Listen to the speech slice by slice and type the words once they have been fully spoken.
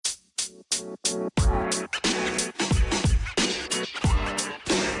Welcome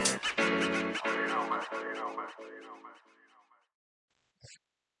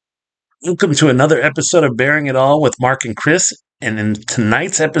to another episode of Bearing It All with Mark and Chris. And in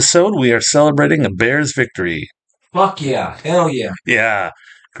tonight's episode, we are celebrating a Bears victory. Fuck yeah. Hell yeah. Yeah,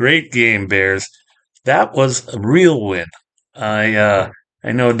 great game, Bears. That was a real win.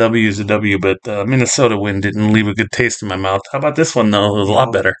 I know a W is a W, but the Minnesota win didn't leave a good taste in my mouth. How about this one, though? It was a lot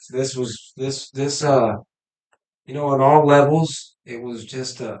No, better. on all levels, it was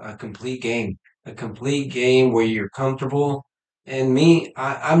just a complete game. A complete game where you're comfortable. And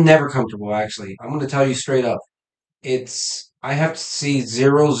I'm never comfortable, actually. I'm going to tell you straight up. I have to see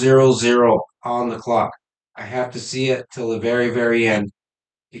 0-0-0 on the clock. I have to see it till the very, very end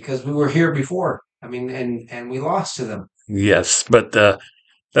because we were here before. I mean, and we lost to them. Yes, but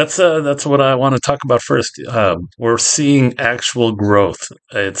that's what I want to talk about first. We're seeing actual growth.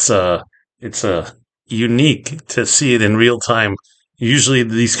 It's unique to see it in real time. Usually,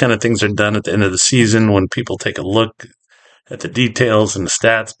 these kind of things are done at the end of the season when people take a look at the details and the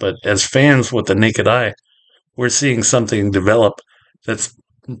stats. But as fans with the naked eye, we're seeing something develop that's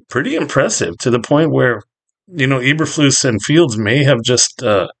pretty impressive to the point where, Eberflus and Fields may have just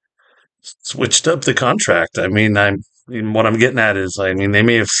switched up the contract. What I'm getting at is, they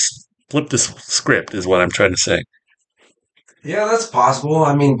may have flipped the script, is what I'm trying to say. Yeah, that's possible.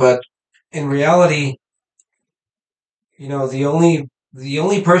 I mean, but in reality, the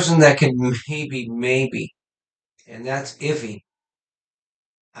only person that can maybe, and that's iffy.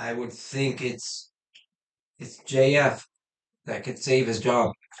 I would think it's JF that could save his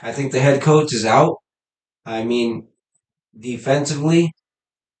job. I think the head coach is out. I mean, defensively,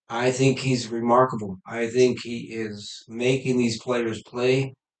 I think he's remarkable. I think he is making these players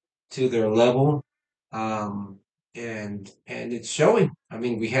play to their level. Um, and it's showing. I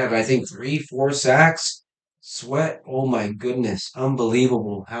mean, we had I think 3, 4 sacks. Sweat, oh my goodness,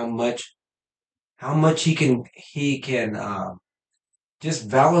 unbelievable how much he can just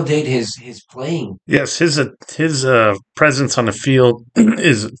validate his playing. Yes, his presence on the field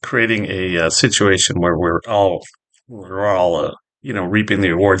is creating a situation where we're all reaping the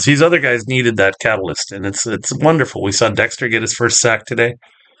rewards. These other guys needed that catalyst, and it's wonderful. We saw Dexter get his first sack today.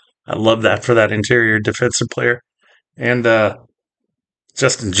 I love that for that interior defensive player. And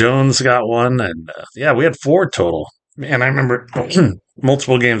Justin Jones got one, and yeah, we had four total. Man, I remember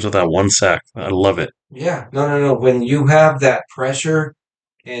multiple games without one sack. I love it. Yeah, no, no, no. When you have that pressure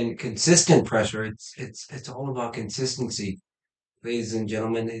and consistent pressure, it's all about consistency, ladies and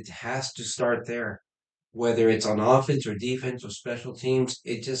gentlemen. It has to start there. Whether it's on offense or defense or special teams,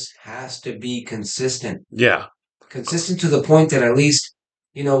 it just has to be consistent. Yeah, Consistent to the point that at least,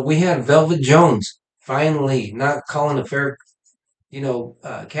 we had Velvet Jones finally not calling a fair,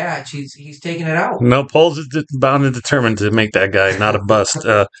 catch. He's taking it out. no, Poles is bound and determined to make that guy not a bust.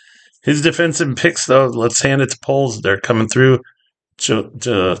 His defensive picks, though, let's hand it to Poles. They're coming through.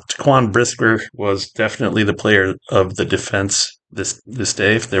 Jaquan Brisker was definitely the player of the defense this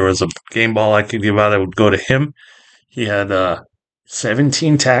day. If there was a game ball I could give out, I would go to him. He had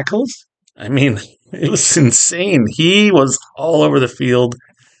 17 tackles. I mean, it was insane. He was all over the field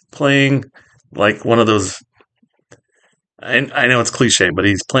playing like one of those. I know it's cliche, but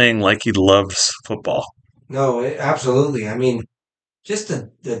he's playing like he loves football. No, absolutely. I mean, just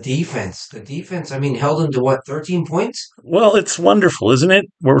the defense. The defense, I mean, held him to what, 13 points? Well, it's wonderful, isn't it?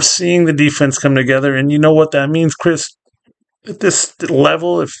 We're seeing the defense come together, and you know what that means, Chris? At this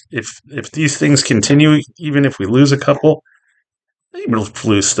level, if these things continue, even if we lose a couple,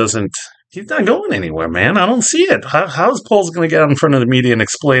 Eberflus doesn't. He's not going anywhere, man. I don't see it. How's Poles going to get out in front of the media and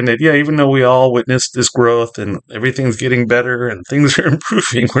explain that? Yeah, even though we all witnessed this growth and everything's getting better and things are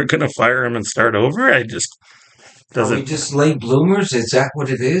improving, we're going to fire him and start over. I just Are we doesn't. just late bloomers? Is that what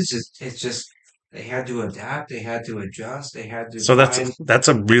it is? It's just they had to adapt, they had to adjust, they had to So that's find. that's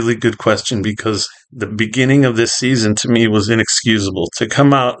a really good question because the beginning of this season to me was inexcusable. To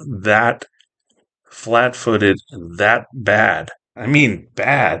come out that flat-footed, that bad. I mean,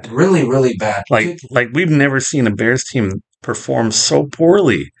 bad. Really, really bad. Like we've never seen a Bears team perform so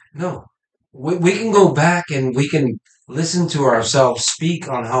poorly. No, we can go back and we can listen to ourselves speak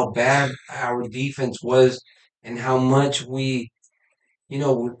on how bad our defense was and how much we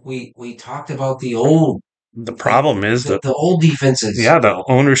talked about The the problem is that, the old defenses. yeah, the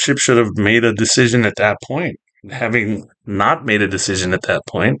ownership should have made a decision at that point. Having not made a decision at that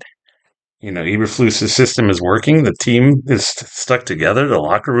point, Eberflus's system is working. The team is stuck together. The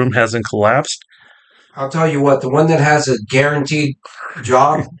locker room hasn't collapsed. I'll tell you what, the one that has a guaranteed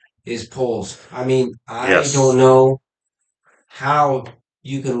job is Poles. I mean, I Yes. don't know how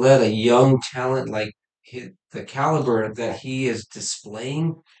you can let a young talent like the caliber that he is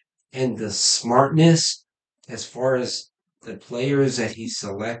displaying and the smartness as far as the players that he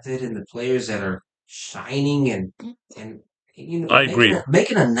selected and the players that are shining and I making agree.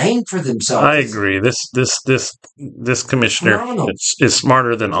 making a name for themselves. I It's agree. This commissioner phenomenal. is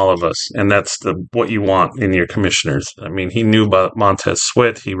smarter than all of us, and that's what you want in your commissioners. I mean, he knew about Montez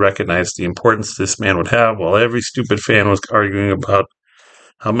Sweat. He recognized the importance this man would have, while every stupid fan was arguing about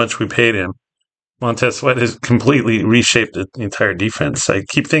how much we paid him. Montez Sweat has completely reshaped the entire defense. I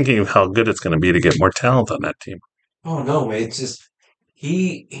keep thinking of how good it's going to be to get more talent on that team. Oh no, it's just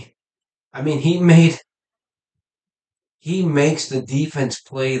he. I mean, he makes the defense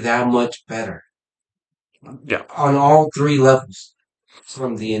play that much better Yeah, on all three levels,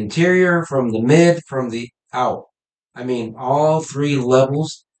 from the interior, from the mid, from the out. I mean, all three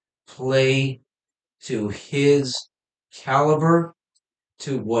levels play to his caliber,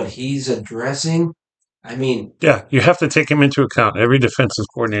 to what he's addressing. I mean, yeah, you have to take him into account. Every defensive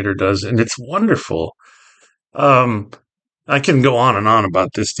coordinator does, and it's wonderful. Um, I can go on and on about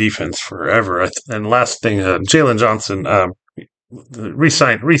this defense forever. And last thing, Jalen Johnson,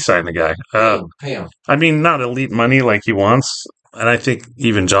 resign the guy. pay him. I mean, not elite money like he wants, and I think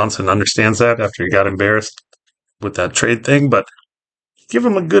even Johnson understands that after he got embarrassed with that trade thing. But give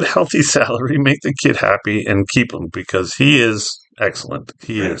him a good, healthy salary, make the kid happy, and keep him because he is excellent.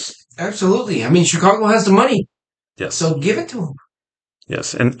 He is. Absolutely. I mean, Chicago has the money, Yes, so give it to him.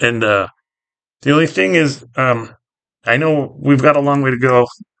 yes, and the only thing is, I know we've got a long way to go,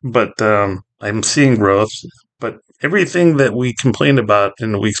 but I'm seeing growth. But everything that we complained about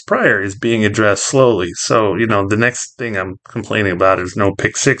in the weeks prior is being addressed slowly. So, the next thing I'm complaining about is no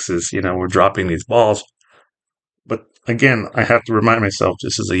pick sixes. We're dropping these balls. But again, I have to remind myself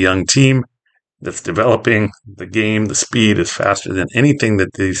this is a young team that's developing. The game, the speed is faster than anything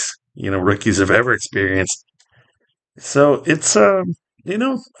that these, rookies have ever experienced. So it's, I'm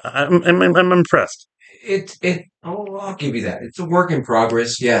impressed. I'll give you that. It's a work in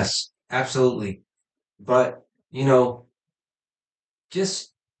progress. Yes, absolutely. But, you know,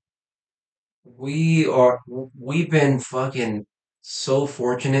 just, we've been fucking so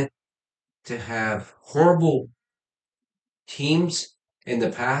fortunate to have horrible teams in the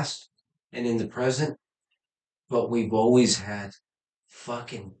past and in the present, but we've always had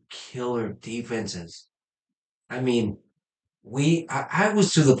fucking killer defenses. I mean, I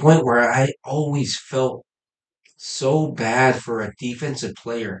was to the point where I always felt so bad for a defensive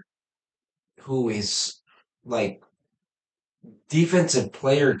player who is like defensive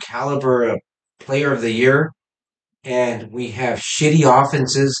player caliber of player of the year, and we have shitty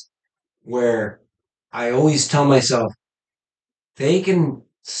offenses where I always tell myself they can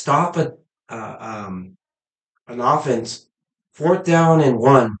stop uh, um, an offense 4th down and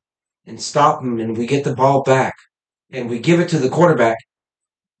 1 and stop them, and we get the ball back and we give it to the quarterback,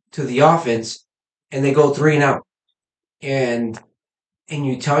 to the offense, and they go 3 and out, and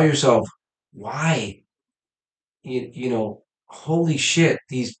you tell yourself why. Holy shit,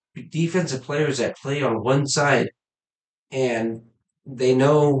 these defensive players that play on one side, and they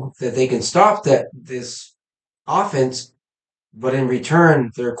know that they can stop this offense, but in return,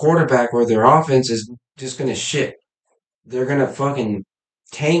 their quarterback or their offense is just gonna shit. They're gonna fucking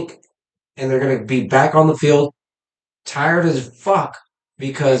tank, and they're gonna be back on the field tired as fuck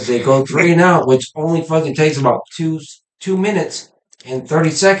because they go 3 and out, which only fucking takes about 2 minutes and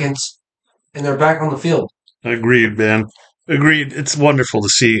 30 seconds, and they're back on the field. Agreed, man. Agreed. It's wonderful to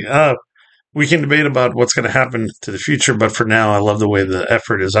see. We can debate about what's going to happen to the future, but for now, I love the way the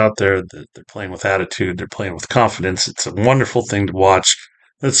effort is out there. They're playing with attitude. They're playing with confidence. It's a wonderful thing to watch.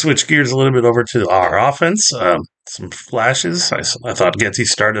 Let's switch gears a little bit over to our offense. Some flashes. I thought Getty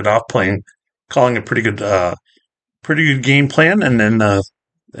started off calling a pretty good game plan, and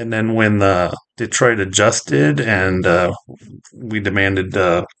then when Detroit adjusted and we demanded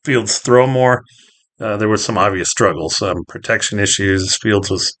Fields throw more, there were some obvious struggles, some protection issues. Fields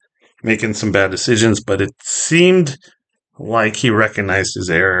was making some bad decisions, but it seemed like he recognized his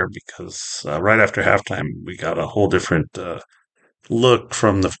error because right after halftime, we got a whole different look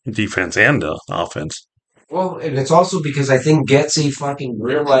from the defense and the offense. Well, and it's also because I think Getsy fucking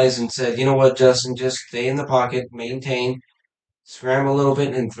realized and said, you know what, Justin, just stay in the pocket, maintain, scramble a little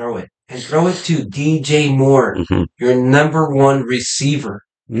bit, and throw it. And throw it to DJ Moore, Mm-hmm. your number one receiver.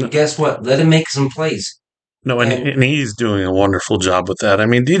 No, And guess what? Let him make some plays. no, and, And and he's doing a wonderful job with that. I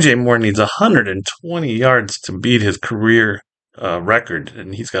mean, DJ Moore needs 120 yards to beat his career record,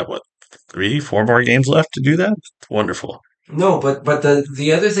 and he's got what, 3, 4 more games left to do that. It's wonderful. no, but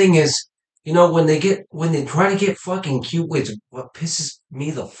the other thing is, When they try to get fucking cute, which what pisses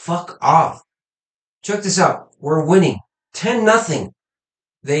me the fuck off. Check this out. We're winning 10-0.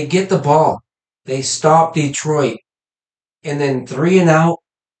 They get the ball. They stop Detroit. And then 3-and-out,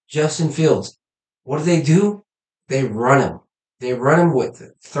 Justin Fields. What do? They run him. They run him with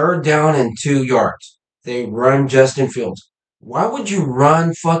third down and 2 yards. They run Justin Fields. Why would you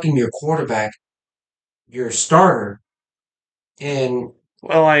run fucking your quarterback, your starter, in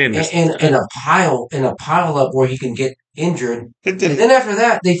Well, I in understand. a pile up where he can get injured? It And didn't. then after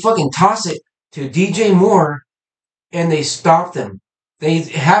that, they fucking toss it to DJ Moore and they stop them. They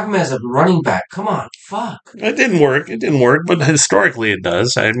have him as a running back. Come on, fuck. It didn't work. It didn't work, but historically it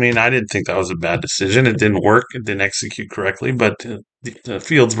does. I mean, I didn't think that was a bad decision. It didn't work. It didn't execute correctly, but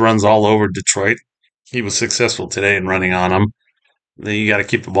Fields runs all over Detroit. He was successful today in running on them. Then you got to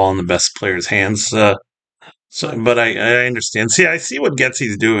keep the ball in the best player's hands. But I understand. See, I see what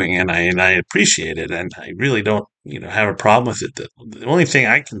Getsy's doing, and I appreciate it, and I really don't, have a problem with it. The only thing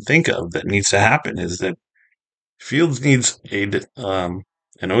I can think of that needs to happen is that Fields needs an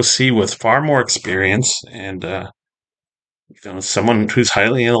OC with far more experience and someone who's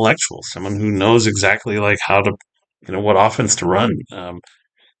highly intellectual, someone who knows exactly like how to, what offense to run.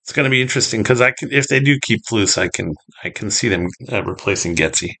 It's going to be interesting because if they do keep Flus, I can see them replacing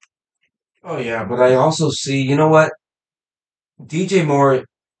Getsy. Oh yeah, but I also see, you know what? DJ Moore,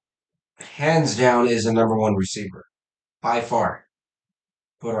 hands down, is the number one receiver by far.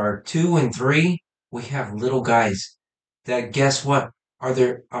 But our 2 and 3, we have little guys that, guess what? Are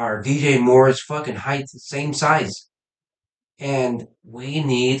DJ Moore's fucking height the same size? And we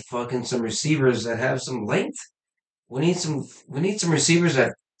need fucking some receivers that have some length. We need some receivers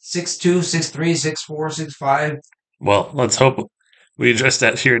at 6'2", 6'3", 6'4", 6'5", Well, let's hope we address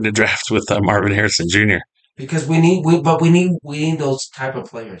that here in the draft with Marvin Harrison Jr. because we need those type of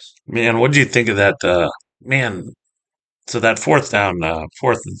players. Man, what do you think of that? Man, so that fourth down,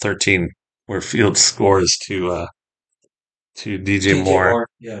 4th and 13, where Fields scores to DJ DJ Moore. Moore,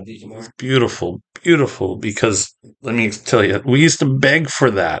 yeah, DJ It was Moore, beautiful, beautiful. Because let me tell you, we used to beg for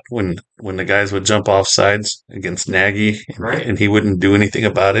that when the guys would jump off sides against Nagy, right? and he wouldn't do anything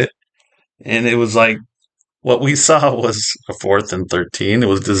about it. And it was like what we saw was a 4th and 13. It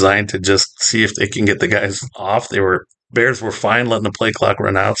was designed to just see if they can get the guys off. Bears were fine letting the play clock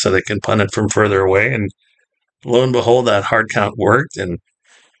run out so they can punt it from further away. And lo and behold, that hard count worked, and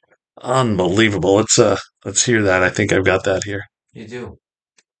unbelievable. Let's hear that. I think I've got that here. You do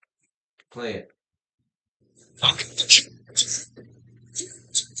play it.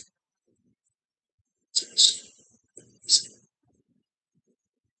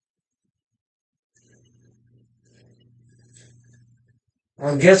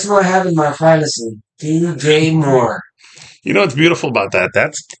 Well, guess what I have in my fantasy? DJ Moore. You know what's beautiful about that?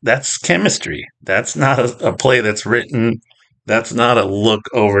 That's chemistry. That's not a play that's written. That's not a look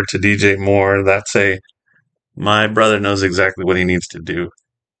over to DJ Moore. That's a my brother knows exactly what he needs to do.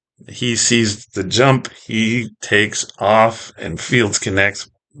 He sees the jump, he takes off, and Fields connects.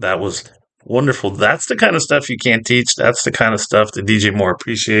 That was wonderful. That's the kind of stuff you can't teach. That's the kind of stuff that DJ Moore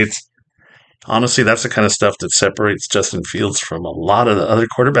appreciates. Honestly, that's the kind of stuff that separates Justin Fields from a lot of the other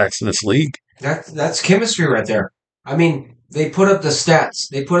quarterbacks in this league. That's chemistry right there. I mean, they put up the stats.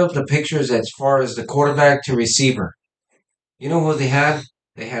 They put up the pictures as far as the quarterback to receiver. You know who they had?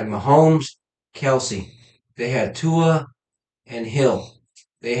 They had Mahomes, Kelsey. They had Tua and Hill.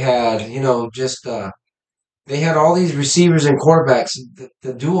 They had, they had all these receivers and quarterbacks,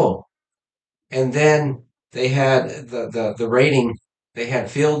 the duo. And then they had the rating. They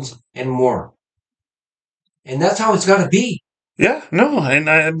had Fields and Moore. And that's how it's got to be. Yeah, no,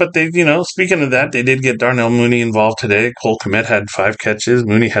 but speaking of that, they did get Darnell Mooney involved today. Cole Kmet had 5 catches.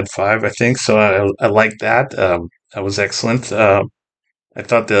 Mooney had 5, I think. So I like that. That was excellent. I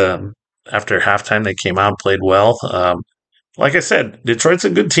thought after halftime they came out and played well. Like I said, Detroit's a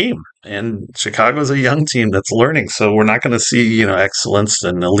good team, and Chicago's a young team that's learning. So we're not going to see excellence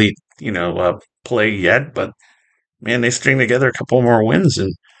and elite play yet. But man, they string together a couple more wins,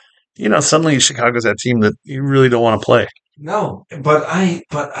 and suddenly Chicago's that team that you really don't want to play. No, but I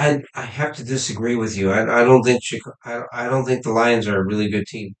have to disagree with you. I don't think I don't think the Lions are a really good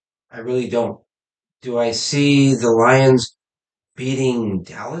team. I really don't. Do I see the Lions beating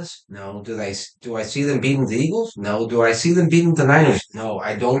Dallas? No. Do I see them beating the Eagles? No. Do I see them beating the Niners? No.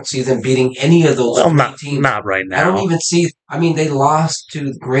 I don't see them beating any of those Well, three not teams. not right I don't now. even see. I mean, they lost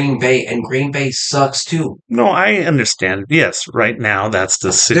to Green Bay, and Green Bay sucks too. No, I understand. Yes, right now that's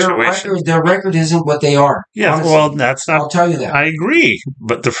the situation. Their record isn't what they are. Yes, well, Honestly, that's not. I'll tell you that. I agree,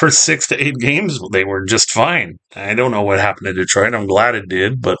 but the first 6 to 8 games they were just fine. I don't know what happened to Detroit. I'm glad it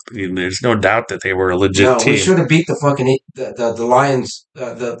did, but there's no doubt that they were a legit No, we team. should have beat the fucking the Lions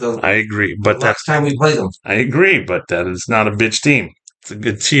I agree, the but that last time we played them. I agree, but that is not a bitch team. It's a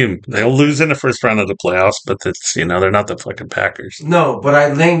good team. They'll lose in the first round of the playoffs, but that's they're not the fucking Packers. No, but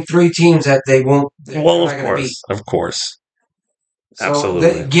I named three teams that they won't. They're Well, not going to beat. of course, So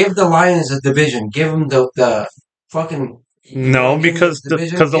absolutely. give the Lions a division. Give them the fucking. You No, want to give them because the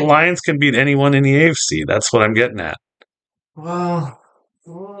division? the Give them. Lions can beat anyone in the AFC. That's what I'm getting at.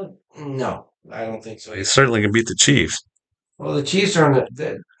 No, I don't think so They either. certainly can beat the Chiefs. Well, the Chiefs are on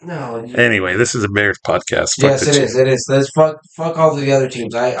no. Anyway, this is a Bears podcast. Fuck the Yes, it Chiefs. is. It is. Let's fuck all the other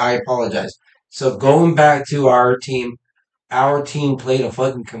teams. I apologize. So going back to our team played a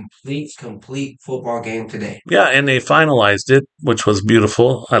fucking complete football game today. Yeah, and they finalized it, which was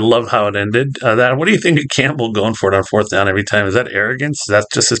beautiful. I love how it ended. What do you think of Campbell going for it on fourth down every time? Is that arrogance? Is that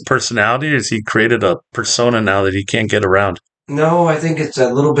just his personality, or has he created a persona now that he can't get around? No, I think it's a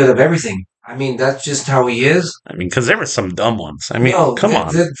little bit of everything. I mean, that's just how he is. I mean, because there were some dumb ones. I mean, No, come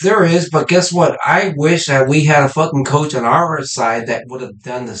on. there is, but guess what? I wish that we had a fucking coach on our side that would have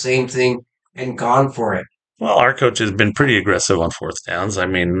done the same thing and gone for it. Well, our coach has been pretty aggressive on fourth downs. I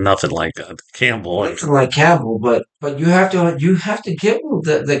mean, nothing like Campbell. Nothing like Campbell, but you have to give him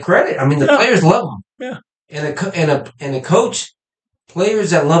the credit. I mean, the Yeah, players love him, yeah. and a coach.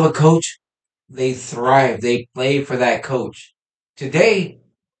 Players that love a coach, they thrive. They play for that coach. Today,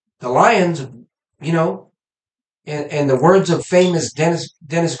 the Lions, you know, and the words of famous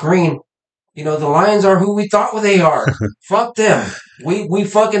Dennis Green, the Lions are who we thought they are. Fuck them. We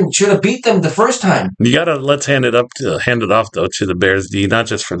fucking should have beat them the first time. You gotta let's hand it off though to the Bears D, not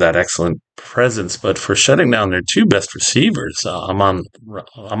just for that excellent presence, but for shutting down their two best receivers. I'm on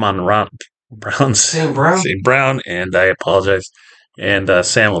Brown's St. Brown. St. Brown, and I apologize, and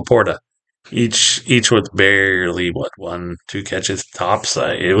Sam Laporta. Each with barely what 1, 2 catches tops.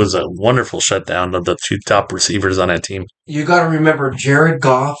 It was a wonderful shutdown of the two top receivers on that team. You got to remember, Jared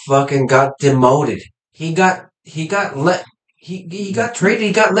Goff fucking got demoted. He got let. He got traded.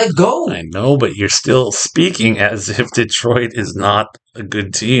 He got let go. I know, but you're still speaking as if Detroit is not a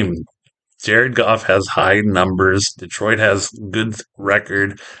good team. Jared Goff has high numbers. Detroit has good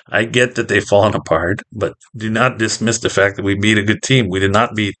record. I get that they've fallen apart, but do not dismiss the fact that we beat a good team. We did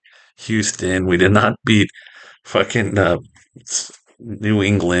not beat Houston. We did not beat fucking New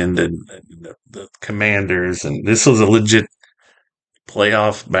England and the Commanders. And this was a legit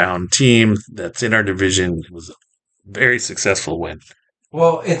playoff bound team that's in our division. It was a very successful win.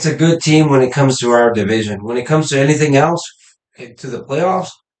 Well, it's a good team when it comes to our division. When it comes to anything else, to the playoffs,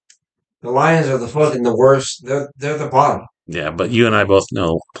 the Lions are the worst. They're the bottom. Yeah, but you and I both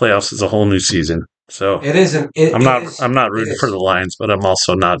know playoffs is a whole new season. So It isn't. It, I'm it not is. I'm not It rooting for is. the Lions, but I'm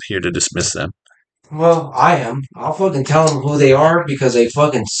also not here to dismiss them. Well, I am. I'll fucking tell them who they are because they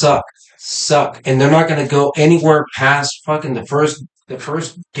fucking suck, and they're not gonna go anywhere past fucking the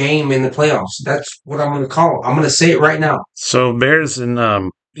first game in the playoffs. That's what I'm gonna call it. I'm gonna say it right now. So Bears and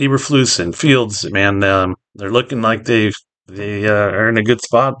Eberflus and Fields, man, they're looking like they are in a good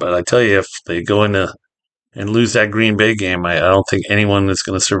spot. But I tell you, if they go into and lose that Green Bay game, I don't think anyone is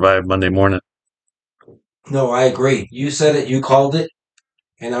going to survive Monday morning. No, I agree. You said it. You called it,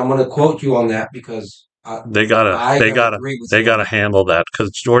 and I'm gonna quote you on that because They gotta I they gotta gotta agree with they you on gotta that. handle that because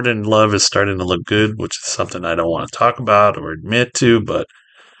Jordan Love is starting to look good, which is something I don't want to talk about or admit to, but.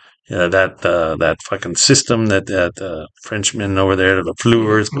 Yeah, that fucking system that Frenchman over there, the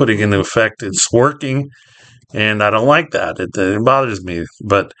Fleur, is putting into effect, it's working, and I don't like that. It bothers me.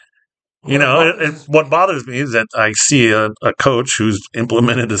 But What about what bothers me is that I see a coach who's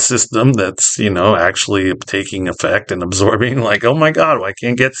implemented a system that's actually taking effect and absorbing. Like, oh my God, why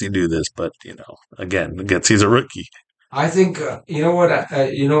can't Getsy do this? But again, Getsy's a rookie. I think you know what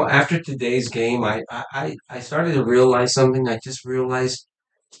after today's game, I started to realize something. I just realized,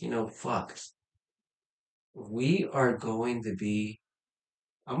 fuck, we are going to be.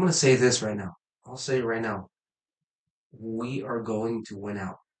 I'm gonna say this right now. I'll say it right now. We are going to win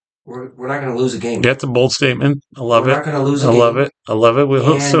out. We're not gonna lose a game. That's a bold statement. I love We're it. not gonna lose I a love game. it. I love it.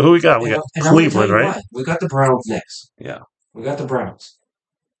 So And who we got? We and got and I'm gonna tell Cleveland, you right? why. We got the Browns next. Yeah. We got the Browns.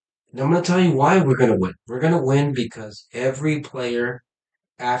 And I'm gonna tell you why we're gonna win. We're gonna win because every player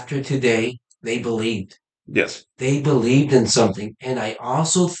after today they believed. Yes. They believed in something. And I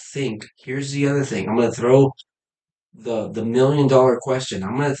also think, here's the other thing. I'm going to throw the $1 million question.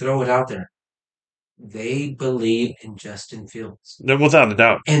 I'm going to throw it out there. They believe in Justin Fields. Without a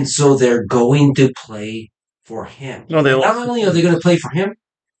doubt. And so they're going to play for him. No, And not only are they going to play for him,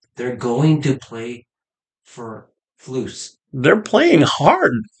 they're going to play for Flus. they're playing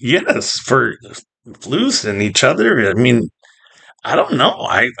hard. Yes, for Flus and each other. I mean, I don't know.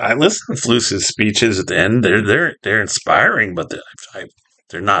 I listen to Flus's speeches at the end. They're inspiring, but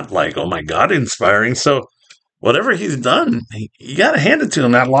they're not like, oh my god, inspiring. So whatever he's done, you got to hand it to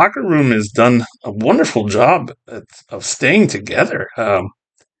him. That locker room has done a wonderful job of staying together.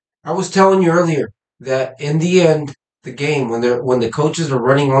 I was telling you earlier that in the end, the game when the coaches are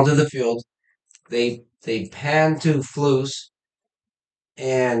running onto the field, they pan to Flus,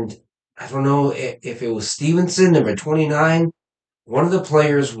 and I don't know if it was Stevenson, number 29. One of the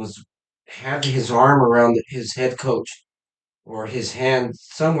players was had his arm around his head coach or his hand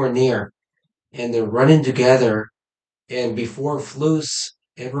somewhere near, and they're running together. And before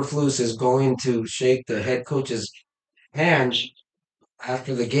Eberflus is going to shake the head coach's hand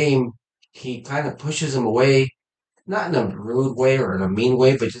after the game, he kind of pushes him away, not in a rude way or in a mean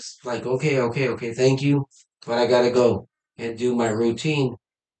way, but just like, okay, okay, okay, thank you, but I gotta go and do my routine.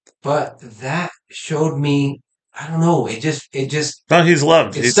 But that showed me, I don't know, No, he's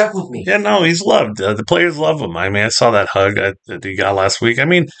loved. it stuck with me. Yeah, no, he's loved. The players love him. I mean, I saw that hug that he got last week. I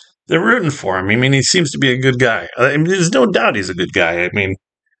mean, they're rooting for him. I mean, he seems to be a good guy. I mean, there's no doubt he's a good guy. I mean,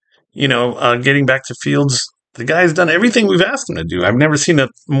 getting back to Fields, the guy's done everything we've asked him to do. I've never seen a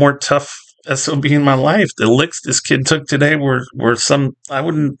more tough SOB in my life. The licks this kid took today were some I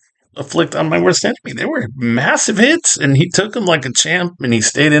wouldn't afflict on my worst enemy. They were massive hits, and he took them like a champ, and he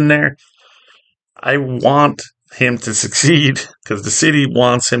stayed in there. I want him to succeed because the city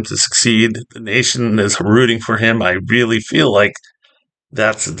wants him to succeed. The nation is rooting for him. I really feel like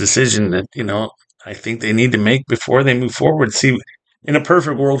that's a decision that, I think they need to make before they move forward. See, in a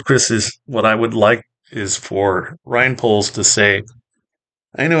perfect world, Chris, is what I would like is for Ryan Poles to say,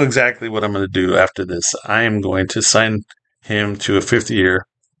 I know exactly what I'm going to do after this. I am going to sign him to a 50-year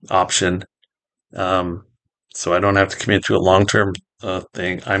option. Um, so I don't have to commit to a long-term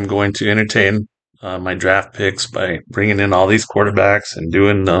thing. I'm going to entertain my draft picks by bringing in all these quarterbacks and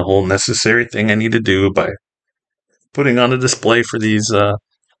doing the whole necessary thing I need to do by putting on a display for these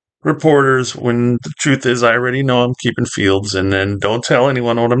reporters when the truth is I already know I'm keeping Fields, and then don't tell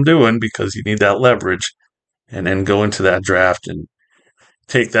anyone what I'm doing because you need that leverage, and then go into that draft and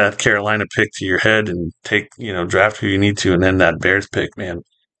take that Carolina pick to your head and draft who you need to, and then that Bears pick, man,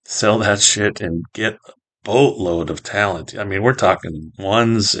 sell that shit and get a boatload of talent. I mean, we're talking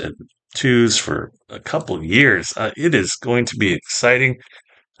ones and twos for a couple of years. It is going to be exciting.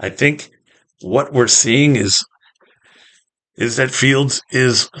 I think what we're seeing is that Fields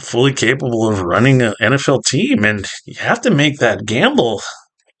is fully capable of running an NFL team, and you have to make that gamble.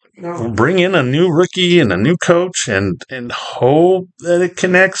 No. Bring in a new rookie and a new coach, and hope that it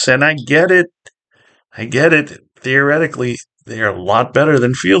connects. And I get it. I get it. Theoretically, they are a lot better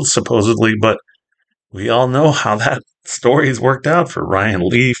than Fields supposedly, but we all know how that story has worked out for Ryan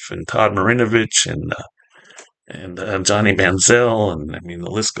Leaf and Todd Marinovich and Johnny Manziel, and I mean the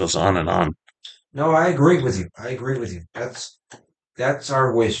list goes on and on. No, I agree with you. I agree with you. That's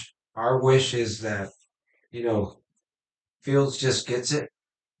our wish. Our wish is that, you know, Fields just gets it,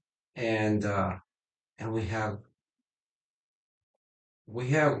 and and we have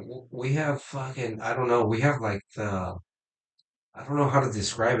fucking, I don't know, we have like the, I don't know how to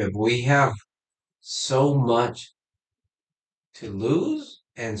describe it, but we have so much to lose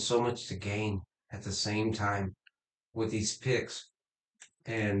and so much to gain at the same time with these picks.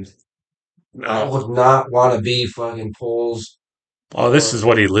 And I No. would not want to be fucking Poles Oh, this is or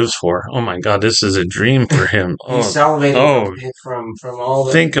what he lives for. Oh my God, this is a dream for him. he's Oh, salivating oh, from all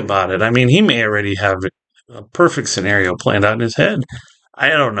the. think about it. I mean, he may already have a perfect scenario planned out in his head. I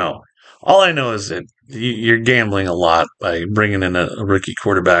don't know. All I know is that you're gambling a lot by bringing in a rookie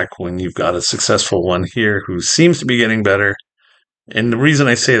quarterback when you've got a successful one here who seems to be getting better. And the reason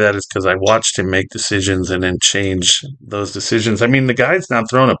I say that is because I watched him make decisions and then change those decisions. I mean, the guy's not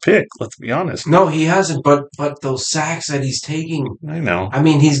throwing a pick, let's be honest. No, he hasn't. But those sacks that he's taking, I know. I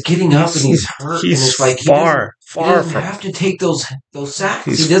mean, he's getting up and he's hurt, and He's it's like he far doesn't from have to take those sacks.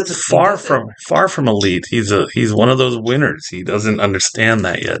 he's He doesn't. He doesn't. far from elite. He's one of those winners. He doesn't understand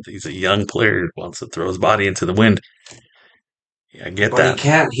that yet. He's a young player who wants to throw his body into the wind. Yeah, I get But he that.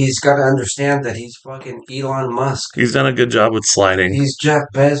 can't. He's got to understand that he's fucking Elon Musk. He's done a good job with sliding. He's Jeff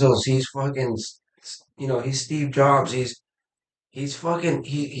Bezos. He's fucking. He's Steve Jobs. He's fucking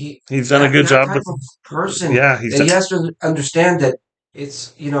he He's done a that good that job. type of person Yeah, he's that done. he has to understand that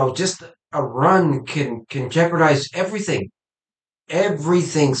it's just a run can jeopardize everything.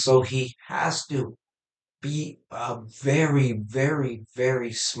 So he has to be a very, very,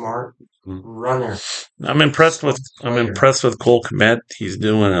 very smart runner, smart I'm player. impressed with Cole Kmet. He's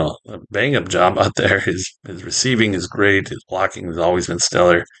doing a bang up job out there. His receiving is great. His blocking has always been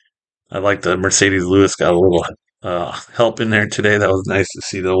stellar. I like the Mercedes Lewis got a little help in there today. That was nice to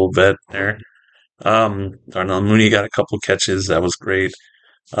see the old vet there. Darnell Mooney got a couple catches. That was great.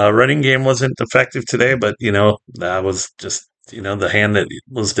 Running game wasn't effective today, but that was just the hand that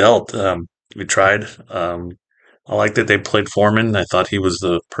was dealt. We tried. I like that they played Foreman. I thought he was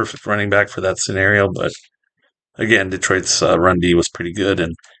the perfect running back for that scenario, but again, Detroit's run D was pretty good,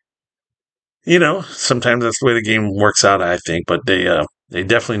 and sometimes that's the way the game works out. I think, but they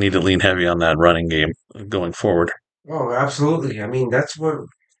definitely need to lean heavy on that running game going forward. Oh, absolutely. I mean, that's where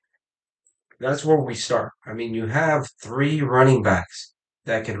we start. I mean, you have three running backs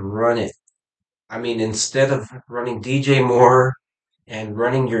that can run it. I mean, instead of running DJ Moore and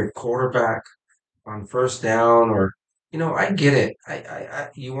running your quarterback on first down, or I get it.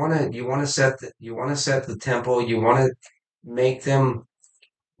 You want to set the tempo. You want to make them,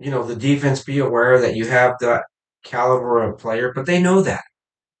 the defense be aware that you have that caliber of player, but they know that.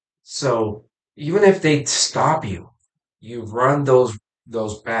 So even if they stop you, you run those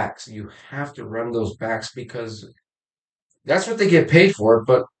backs. You have to run those backs because that's what they get paid for.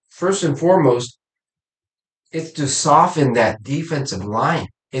 But first and foremost, it's to soften that defensive line.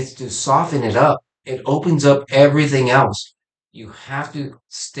 It's to soften it up. It opens up everything else. You have to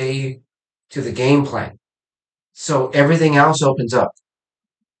stay to the game plan. So everything else opens up.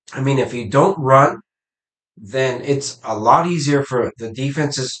 I mean, if you don't run, then it's a lot easier for the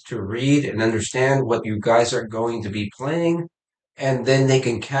defenses to read and understand what you guys are going to be playing, and then they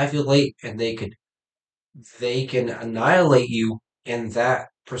can calculate and they can annihilate you in that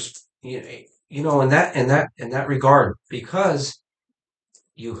in that regard, because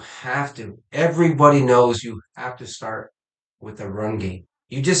you have to. Everybody knows you have to start with a run game.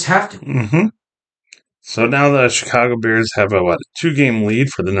 You just have to. Mm-hmm. So now the Chicago Bears have a 2-game lead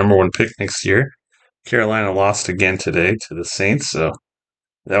for the number one pick next year. Carolina lost again today to the Saints, so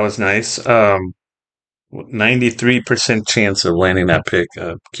that was nice. 93% chance of landing that pick.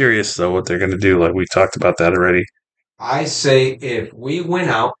 Curious though what they're going to do. Like we talked about that already. I say if we win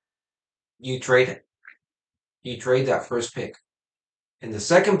out, you trade it. You trade that first pick. In the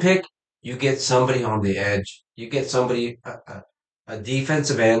second pick, you get somebody on the edge. You get somebody, a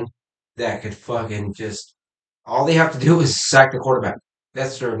defensive end that could fucking just, all they have to do is sack the quarterback.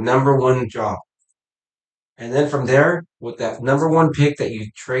 That's their number one job. And then from there, with that number one pick that you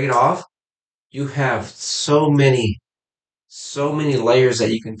trade off, you have so many layers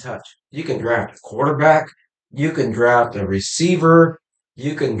that you can touch. You can draft a quarterback, you can draft a receiver,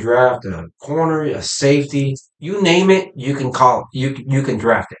 you can draft a corner, a safety, you name it, you can call it. You can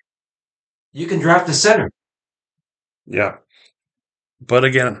draft it. You can draft a center. Yeah, but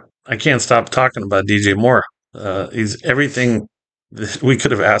again, I can't stop talking about DJ Moore. He's everything that we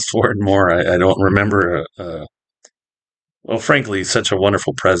could have asked for and more. I don't remember. Well, frankly, he's such a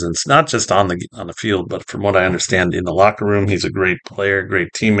wonderful presence, not just on the field, but from what I understand in the locker room, he's a great player, great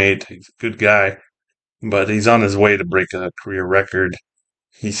teammate, he's a good guy. But he's on his way to break a career record.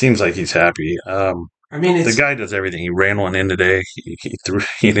 He seems like he's happy. I mean, The it's guy does everything. He ran one in today. He threw,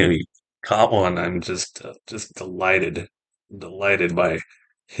 he caught one. I'm just delighted by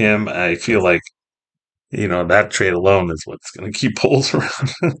him. I feel like that trade alone is what's going to keep Poles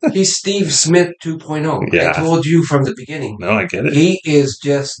around. he's Steve Smith 2.0. I Yeah, told you from the beginning. no, I get it. He is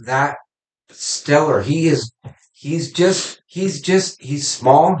just that stellar. He's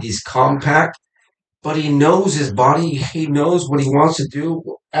small, he's compact, but he knows his body. He knows what he wants to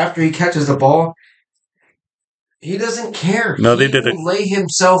do after he catches the ball. He doesn't care. No, they He did it. will lay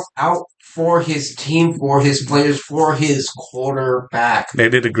himself out for his team, for his players, for his quarterback. They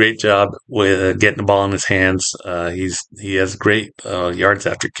did a great job with getting the ball in his hands. He has great yards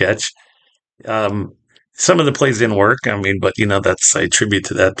after catch. Um, some of the plays didn't work. I mean, but that's I attribute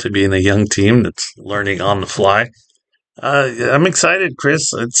to that to being a young team that's learning on the fly. I'm excited,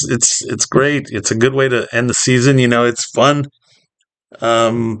 Chris. It's great. It's a good way to end the season. It's fun.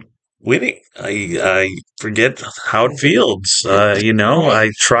 Winning. I forget how it feels. Right.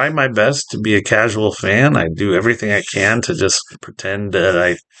 I try my best to be a casual fan. I do everything I can to just pretend that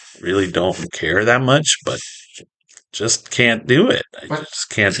I really don't care that much, but just can't do it. I But just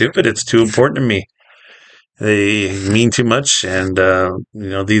can't do it. It's too important to me. they mean too much, and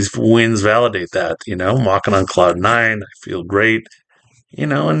these wins validate that. I'm walking on cloud nine. I feel great.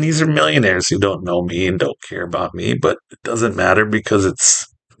 And these are millionaires who don't know me and don't care about me, but it doesn't matter because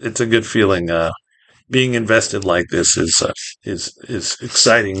it's a good feeling. Being invested like this is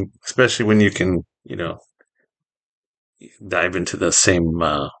exciting, especially when you can dive into the same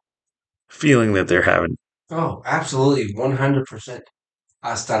feeling that they're having. Oh, absolutely, 100%.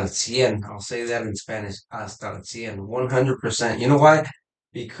 Hasta el cien. I'll say that in Spanish. Hasta el cien. 100%. You know why?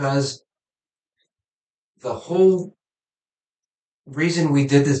 Because the whole reason we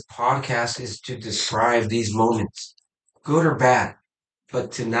did this podcast is to describe these moments, good or bad.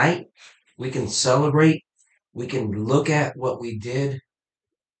 But tonight, we can celebrate. We can look at what we did,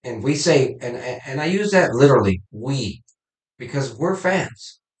 and we say, and I use that literally, we, because we're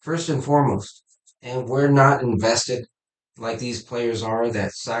fans first and foremost, and we're not invested like these players are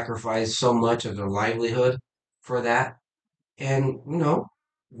that sacrifice so much of their livelihood for that. And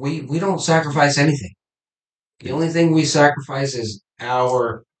we don't sacrifice anything. The only thing we sacrifice is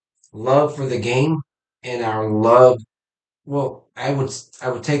our love for the game and our love. Well, I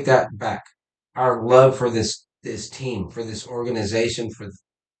would take that back. Our love for this team, for this organization, for the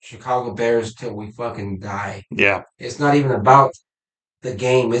Chicago Bears till we fucking die. Yeah. It's not even about the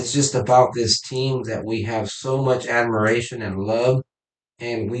game. It's just about this team that we have so much admiration and love,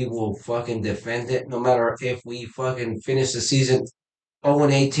 and we will fucking defend it no matter if we fucking finish the season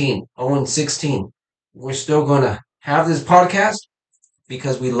 0-18, 0-16. We're still gonna have this podcast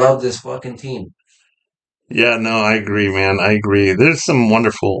because we love this fucking team. Yeah, no, I agree, man. I agree. There's some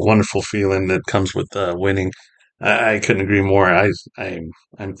wonderful, wonderful feeling that comes with winning. I couldn't agree more.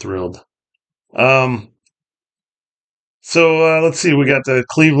 I'm thrilled. Um, so let's see. We got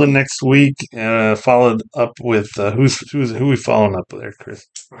Cleveland next week, followed up with who we following up there, Chris?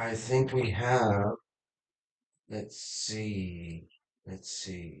 I think we have. Let's see. Let's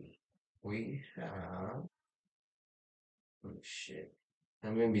see. We have. Oh shit.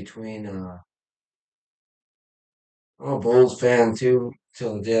 I'm in between. I'm a Bulls fan too,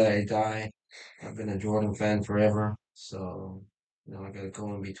 till the day I die. I've been a Jordan fan forever, so now I gotta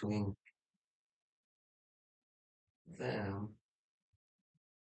go in between them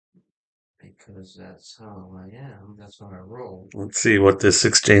because that's how I am. That's how I roll. Let's see what this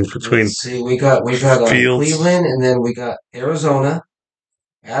exchange between Let's see. We got Fields. Cleveland, and then we got Arizona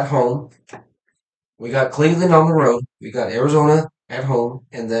at home. We got Cleveland on the road. We got Arizona at home,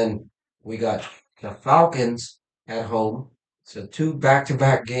 and then we got the Falcons at home. So two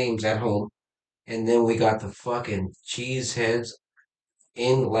back-to-back games at home, and then we got the fucking Cheeseheads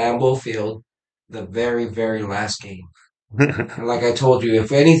in Lambeau Field, the very, very last game. And like I told you,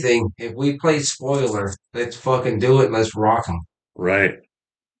 if anything, if we play spoiler, let's fucking do it. Let's rock them. Right.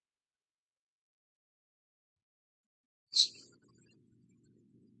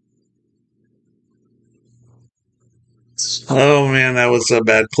 Oh man, that was a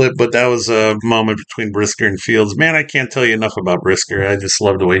bad clip, but that was a moment between Brisker and Fields. Man, I can't tell you enough about Brisker. I just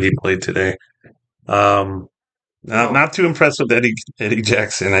love the way he played today. Um, No. not too impressed with Eddie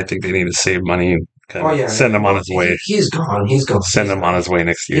Jackson. I think they need to save money and kind Oh of yeah, send yeah. him on Well, his way. he's gone. He's gone. Send He's him on gone. his way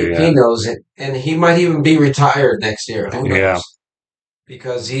next year. He Yeah, knows it, and he might even be retired next year. Who yeah, knows?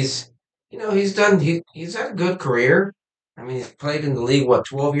 Because he's done. He's had a good career. I mean, he's played in the league what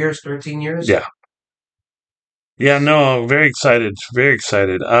 12 years, 13 years. yeah, yeah. No, very excited. Very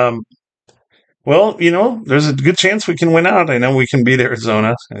excited. Well, there's a good chance we can win out. I know we can beat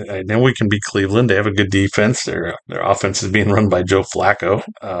Arizona. I know we can beat Cleveland. They have a good defense. Their offense is being run by Joe Flacco,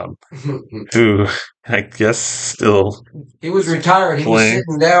 who I guess still He was retired. He was playing.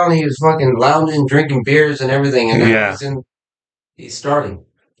 sitting down. He was fucking lounging, drinking beers and everything, and now Yeah, he's starting.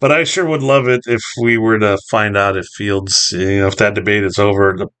 but I sure would love it if we were to find out if Fields, if that debate is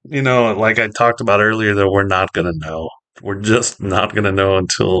over. Like I talked about earlier, that we're not going to know. We're just not going to know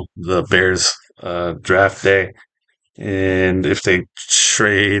until the Bears draft day. And if they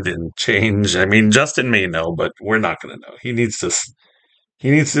trade and change, I mean, Justin may know, but we're not going to know. He needs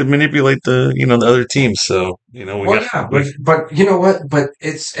to manipulate the other teams. So we Well, got yeah, but you know what? But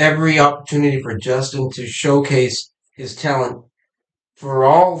it's every opportunity for Justin to showcase his talent for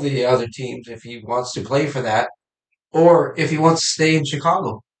all the other teams if he wants to play for that, or if he wants to stay in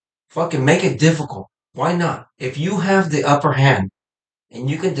Chicago. Fucking make it difficult. Why not? If you have the upper hand and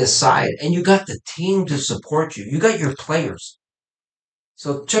you can decide, and you got the team to support you, you got your players.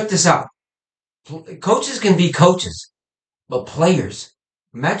 So check this out. Coaches can be coaches, but players.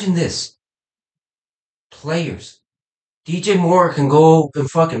 Imagine this. Players. DJ Moore can go and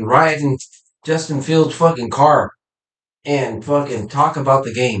fucking ride in Justin Fields' fucking car and fucking talk about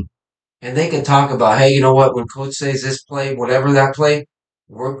the game. and they can talk about, hey, you know what? When coach says this play, whatever that play,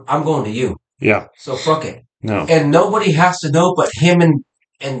 I'm going to you. Yeah. So fuck it. No. And nobody has to know but him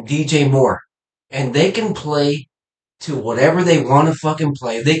and DJ Moore. And they can play to whatever they want to fucking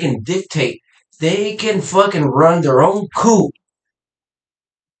play. They can dictate. They can fucking run their own coup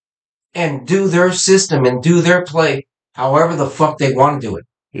and do their system and do their play however the fuck they want to do it.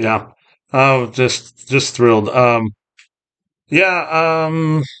 Yeah. Oh, just thrilled. Yeah,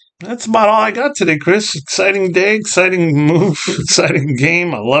 that's about all I got today, Chris. Exciting day, exciting move, exciting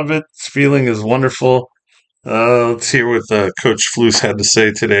game. I love it. This feeling is wonderful. Let's hear what Coach Flus had to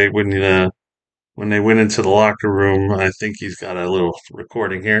say today when they went into the locker room. I think he's got a little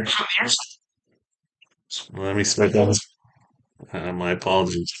recording here. Let me start that. My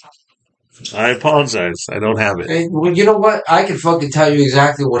apologies. I apologize. I don't have it. Hey, well, you know what? I can fucking tell you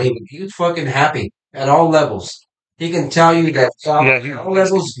exactly what he was fucking happy at all levels. He can tell you that Yeah, at all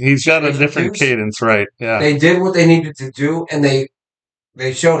levels he's got a they different produced, cadence, right? Yeah. they did what they needed to do, and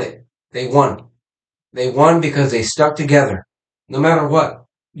they showed it. They won. They won because they stuck together, no matter what.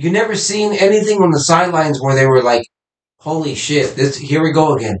 You never seen anything on the sidelines where they were like, "Holy shit! This here we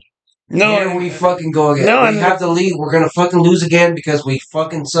go again. No, Here we fucking go again. no, We have the lead. We're gonna fucking lose again because we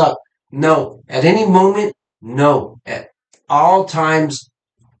fucking suck." No, at any moment, no. At all times,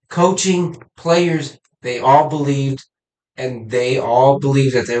 coaching, players, they all believed, and they all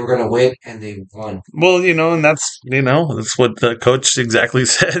believed that they were gonna win, and they won. well, and that's what the coach exactly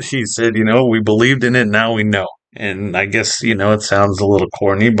said. He said, we believed in it, now we know. And I guess, it sounds a little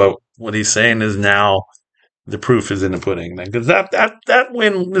corny, but what he's saying is now the proof is in the pudding. Because that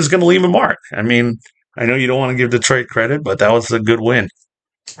win is going to leave a mark. I mean, I know you don't want to give Detroit credit, but that was a good win.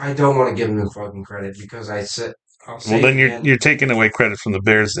 I don't want to give them the fucking credit because I'll say Well, then it again. you're taking away credit from the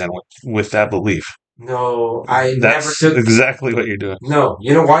Bears then with that belief. No, I never That's took. exactly what you're doing. No,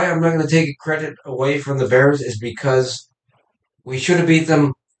 you know why I'm not going to take credit away from the Bears is because we should have beat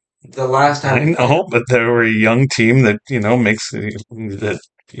them the last I time we played know, them. but they were a young team that makes that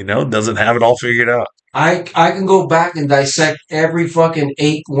doesn't have it all figured out. I can go back and dissect every fucking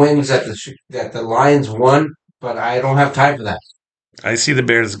 8 wins that the Lions won, but I don't have time for that. I see the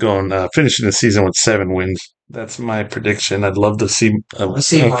Bears going finishing the season with 7 wins. That's my prediction. I'd love to see. Let's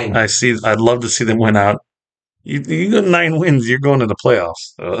see mine. I'd love to see them win out. You go 9 wins, you're going to the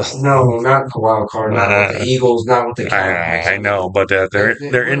playoffs. No, not the wild card, not with the Eagles, not with the Cowboys. I know, but they're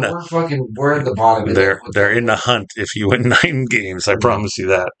in the we're at the bottom. And they're in the hunt. If you win 9 games, I promise you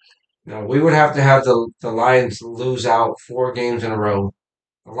that. no, we would have to have the Lions lose out 4 games in a row.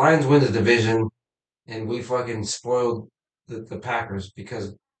 The Lions win the division, and we fucking spoiled the Packers because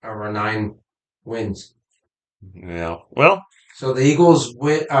of our 9 wins. Yeah. Well, So the Eagles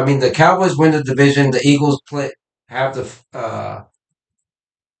win. I mean, the Cowboys win the division. The Eagles have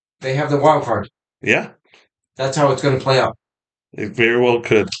they have the wild card. yeah, That's how it's going to play out. it very well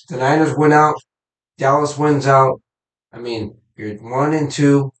could. The Niners win out. Dallas wins out. I mean, you're 1 and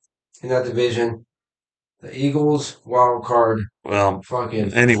 2 in that division. The Eagles wild card. Well,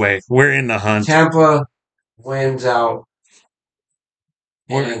 Fucking anyway, we're in the hunt. Tampa wins out.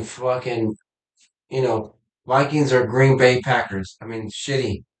 We're, And fucking, Vikings are Green Bay Packers. I mean,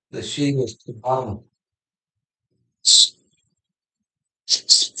 shitty. The shittiest to the bottom.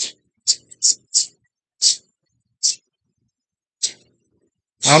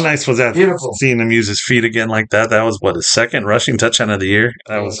 How nice was that? Beautiful. Seeing him use his feet again like that. That was what his second rushing touchdown of the year.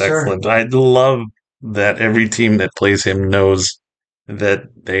 That was Yes, sir. excellent. I love that every team that plays him knows that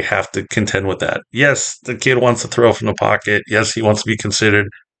they have to contend with that. Yes, the kid wants to throw from the pocket. Yes, he wants to be considered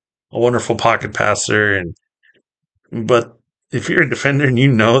a wonderful pocket passer, but if you're a defender and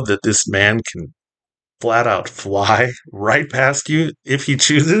you know that this man can flat out fly right past you if he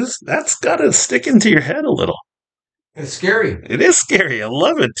chooses, that's got to stick into your head a little. It's scary. It is scary. I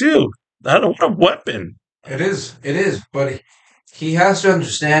love it too. I don't want a weapon. It is. It is. But he has to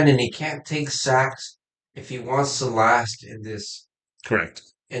understand, and he can't take sacks if he wants to last in this Correct.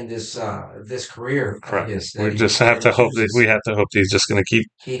 this career. Correct. We just have to hope that he's just going to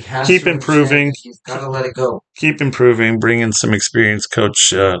He has keep to understand improving. that he's got to let it go. Keep improving. Bring in some experienced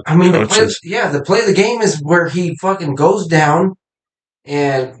I mean, coaches. the play of the game is where he fucking goes down,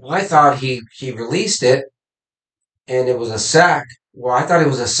 and I thought he released it, and it was a sack. Well, I thought it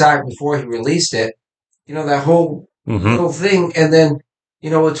was a sack before he released it. That whole little thing, and then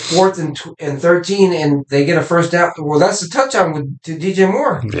it's 4th and 13, and they get a first down. Well, that's a touchdown to DJ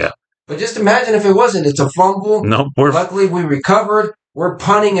Moore. Yeah. But just imagine if it wasn't. It's a fumble. No, luckily we recovered. We're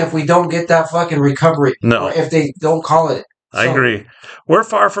punting if we don't get that fucking recovery. No. Or if they don't call it. I So agree. We're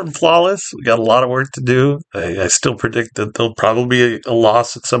far from flawless. We got a lot of work to do. I still predict that there'll probably be a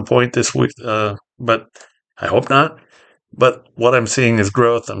loss at some point this week, but I hope not. But what I'm seeing is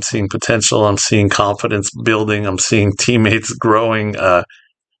growth. I'm seeing potential. I'm seeing confidence building. I'm seeing teammates growing.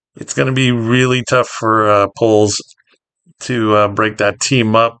 It's going to be really tough for Poles to break that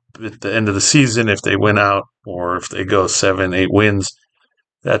team up at the end of the season if they win out or if they go 7, 8 wins.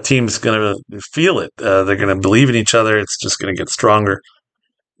 That team's going to feel it. They're going to believe in each other. It's just going to get stronger.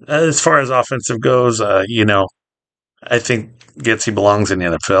 As far as offensive goes, I think Getsy belongs in the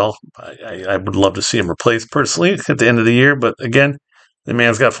NFL. I would love to see him replaced personally at the end of the year, but again, the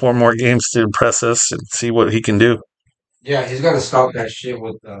man's got 4 more games to impress us and see what he can do. yeah, he's got to stop that shit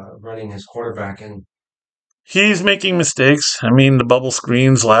with running his quarterback. And He's making mistakes. I mean, the bubble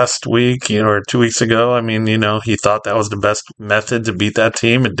screens last week, or 2 weeks ago. I mean, he thought that was the best method to beat that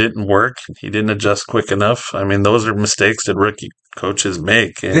team. It didn't work. He didn't adjust quick enough. I mean, those are mistakes that rookie coaches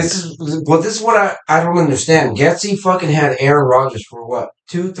make. And this is what I don't understand. Getsy fucking had Aaron Rodgers for what,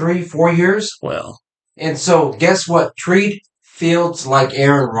 2, 3, 4 years, well, and so guess what? Treat Fields like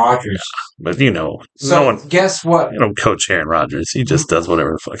Aaron Rodgers. but no So one, guess what? coach Aaron Rodgers. He just does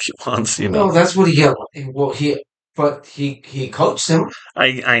whatever the fuck he wants. No, that's what he got. Well, but he coached him.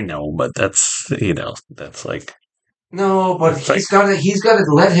 I know, but that's like No, but it's like he's got to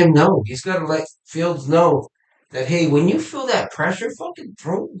let him know. He's got to let Fields know that, hey, when you feel that pressure, fucking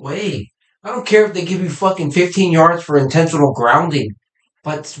throw it away. I don't care if they give you fucking 15 yards for intentional grounding,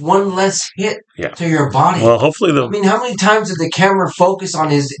 but it's one less hit yeah. to your body. Well, hopefully I mean, how many times did the camera focus on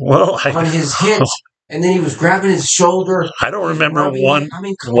his hits, and then he was grabbing his shoulder? I don't remember one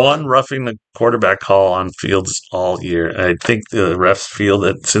roughing the quarterback call on Fields all year. I think the refs feel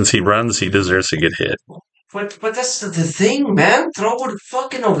that since he runs, he deserves to get hit. But that's the thing, man. Throw it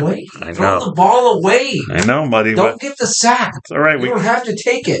fucking away. I Throw know. the ball away. I know, buddy. Don't get the sack. It's all right. You don't have to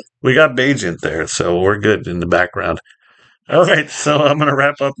take it. We got Bajent there, so we're good in the background. All right, so I'm gonna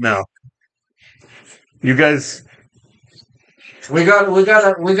wrap up now. You guys, We got a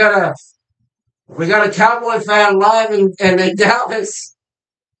Cowboy fan live in Dallas.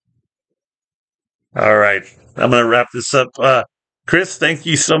 all right. I'm gonna wrap this up. Chris, thank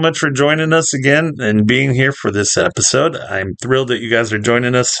you so much for joining us again and being here for this episode. I'm thrilled that you guys are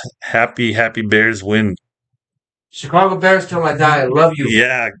joining us. Happy Bears win. Chicago Bears till I die. I love you.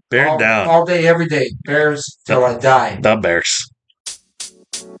 Yeah, bear down. All day, every day. Bears till I die. The Bears.